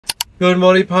Good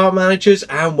morning, park managers,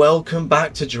 and welcome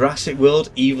back to Jurassic World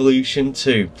Evolution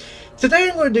 2. Today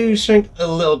I'm going to do something a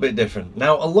little bit different.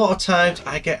 Now, a lot of times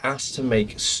I get asked to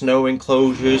make snow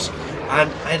enclosures,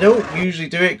 and I don't usually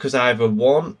do it because either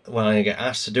one, when I get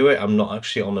asked to do it, I'm not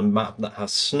actually on a map that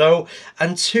has snow,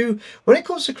 and two, when it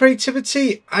comes to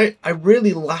creativity, I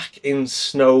really lack in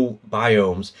snow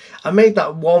biomes. I made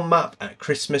that one map at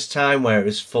Christmas time where it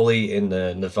was fully in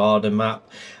the Nevada map,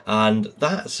 and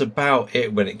that's about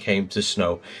it when it came to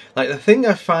snow. Like, the thing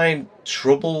I find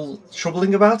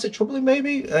troubling about it,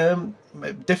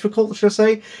 difficult, should I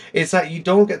say, is that you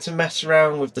don't get to mess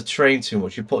around with the terrain too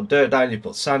much. You put dirt down, you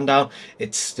put sand down,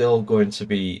 it's still going to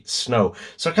be snow.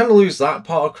 So I kind of lose that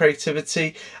part of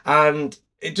creativity, and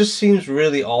it just seems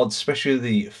really odd, especially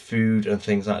the food and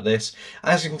things like this.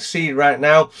 As you can see right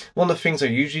now, one of the things I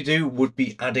usually do would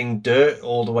be adding dirt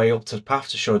all the way up to the path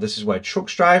to show this is where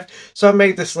trucks drive. So I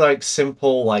made this like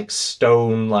simple like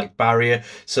stone like barrier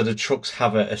so the trucks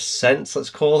have a sense,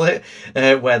 let's call it,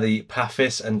 where the path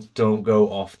is and don't go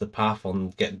off the path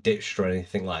and get ditched or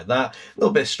anything like that. A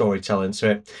little bit of storytelling to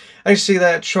it. As you see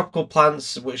there, tropical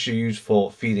plants which are used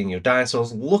for feeding your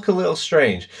dinosaurs look a little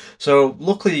strange. So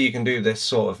luckily you can do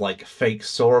this sort of like fake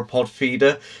sauropod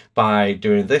feeder by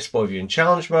doing this, but if you're in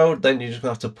challenge mode, then you're just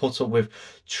gonna have to put up with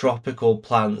tropical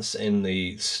plants in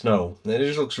the snow. It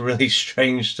just looks really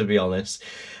strange, to be honest.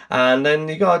 And then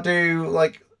you gotta do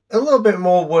like a little bit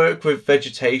more work with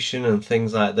vegetation and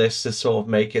things like this to sort of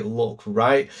make it look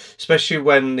right, especially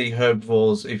when the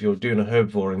herbivores, if you're doing a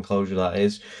herbivore enclosure that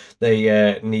is,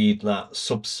 they need that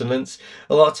subsistence.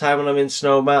 A lot of time when I'm in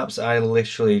snow maps, I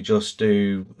literally just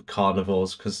do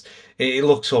carnivores because it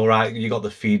looks alright. You got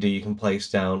the feeder you can place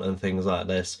down and things like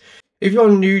this. If you're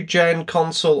on new gen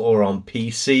console or on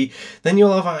PC, then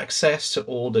you'll have access to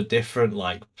all the different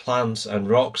like plants and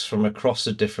rocks from across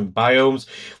the different biomes,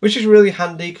 which is really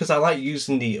handy because I like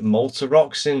using the multi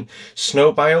rocks in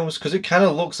snow biomes because it kind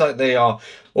of looks like they are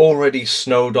already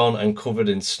snowed on and covered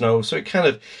in snow, so it kind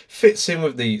of fits in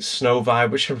with the snow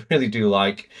vibe, which I really do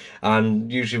like.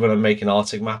 And usually when I'm making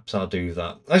Arctic maps, I'll do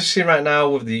that. As you see right now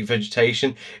with the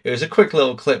vegetation, it was a quick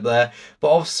little clip there, but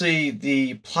obviously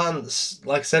the plants,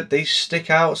 like I said, they stick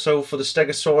out. So for the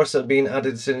stegosaurus that are being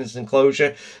added in this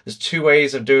enclosure, there's two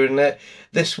ways of doing it.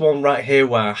 This one right here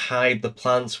where I hide the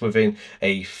plants within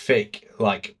a thick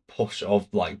like push of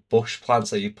like bush plants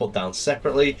that you put down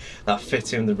separately that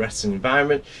fit in the rest of the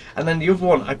environment, and then the other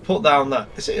one I put down that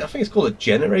I think it's called a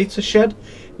generator shed.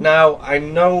 Now I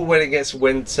know when it gets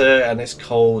winter and it's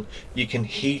cold, you can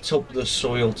heat up the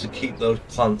soil to keep those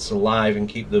plants alive and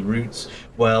keep the roots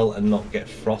well and not get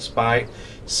frostbite,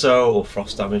 or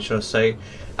frost damage, should I say.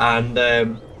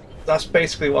 And that's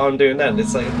basically what I'm doing then.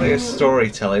 It's like a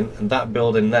storytelling, and that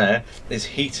building there is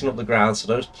heating up the ground so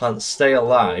those plants stay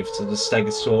alive so the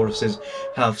stegosauruses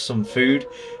have some food.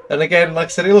 And again, like I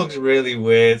said, it looks really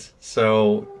weird,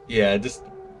 so yeah, just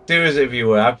do as if you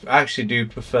were. I actually do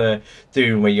prefer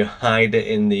doing where you hide it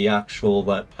in the actual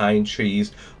pine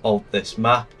trees of this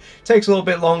map. It takes a little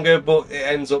bit longer, but it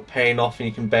ends up paying off and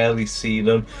you can barely see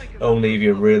them, only if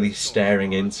you're really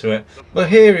staring into it. But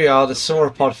here we are, the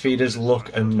sauropod feeders look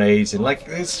amazing. Like,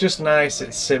 it's just nice,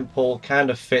 it's simple,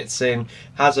 kind of fits in,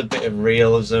 has a bit of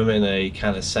realism in a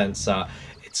kind of sense that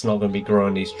it's not going to be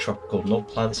growing these tropical nut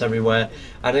plants everywhere,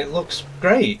 and it looks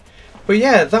great. But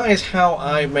yeah, that is how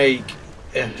I make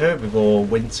a herbivore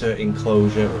winter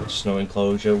enclosure or snow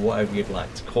enclosure, whatever you'd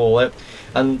like to call it.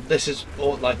 And this is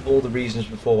all the reasons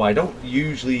before why I don't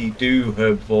usually do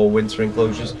herbivore winter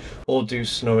enclosures or do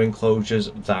snow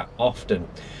enclosures that often.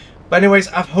 But anyways,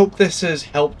 I hope this has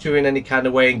helped you in any kind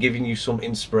of way and giving you some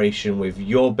inspiration with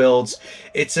your builds.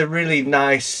 It's a really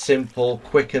nice, simple,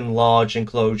 quick and large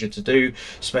enclosure to do,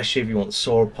 especially if you want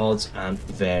sauropods and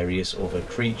various other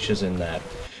creatures in there.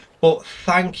 But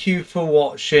thank you for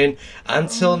watching.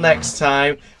 Until next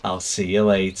time, I'll see you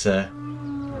later.